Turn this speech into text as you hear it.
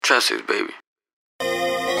Trust it, baby.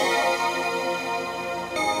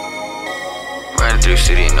 Riding through the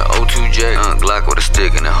city in the O2 jet, Glock with a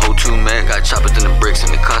stick and a whole 2 mag. Got choppers in the bricks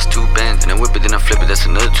and it cost 2 bands. And then whip it, then I flip it, that's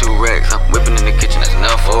another 2 racks. I'm whipping in the kitchen, that's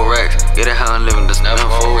another 4 racks. Get it how I'm living, that's another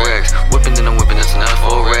 4 racks. Whipping, then I'm whipping, that's another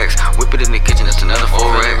 4 racks. Whip it in the kitchen, that's another 4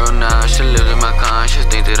 racks. Real now, she lives in my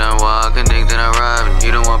conscience. Think that I'm walking, think that I'm robbing.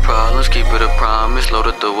 You don't want problems, keep it a promise.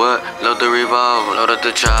 Load up the what? Load the revolver. Load up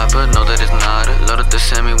the chopper, know that it's not it. Load up the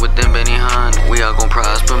semi with them Benny Hunter. We all gon'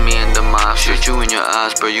 prosper, me and the mob. Shoot you in your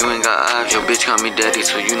eyes, bro, you ain't got options. Your bitch call me daddy,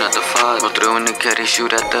 so you not the father. Go through in the caddy,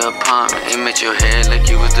 shoot at the apartment. Aim at your head like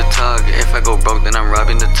you was the target. If I go broke, then I'm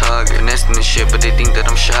robbing the target. Finessing the shit, but they think that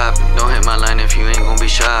I'm shopping. Don't hit my line if you ain't gon' be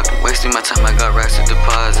shopping. Wasting my time, I got racks to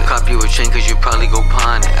deposit. Cop you a chain, cause you probably go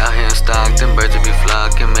pawn it. Out here in Stockton, birds will be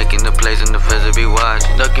flocking. Making the plays and the feds will be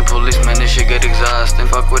watching. Ducking policemen, this shit get exhausting.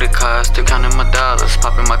 Fuck what it costs, to counting my dollars.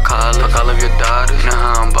 Popping my collars, fuck all of your daughters. You know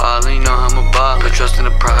how I'm ballin', you know how I'm a baller. Put trust in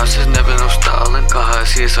the process, never no stalling. Call her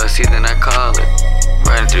CSRC, then I call it.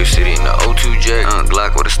 Riding through the city in the O2 jet,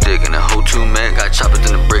 Glock with a stick and a whole 2 mag. Got choppers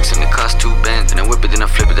in the bricks and it cost 2 bands. And then whip it, then I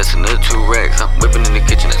flip it, that's another 2 racks. I'm whipping in the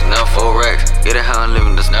kitchen, that's another 4 racks. Get it how I'm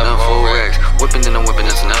living, that's another 4 racks. Whipping, then I'm whipping,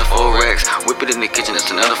 that's another 4 racks. Whip it in the kitchen, that's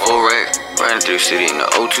another 4 racks. Riding through the city in the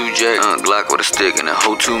O2 jet, Glock with a stick and a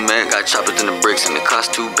whole 2 mag. Got choppers in the bricks and it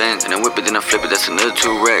cost 2 bands. And then whip it, then I flip it, that's another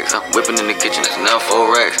 2 racks. I'm whipping in the kitchen, that's another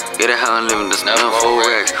 4 racks. Get it how I'm living, that's another 4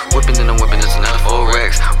 racks. Whipping, then I'm whipping, that's another 4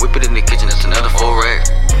 racks. Whip it in the kitchen, that's another 4 racks.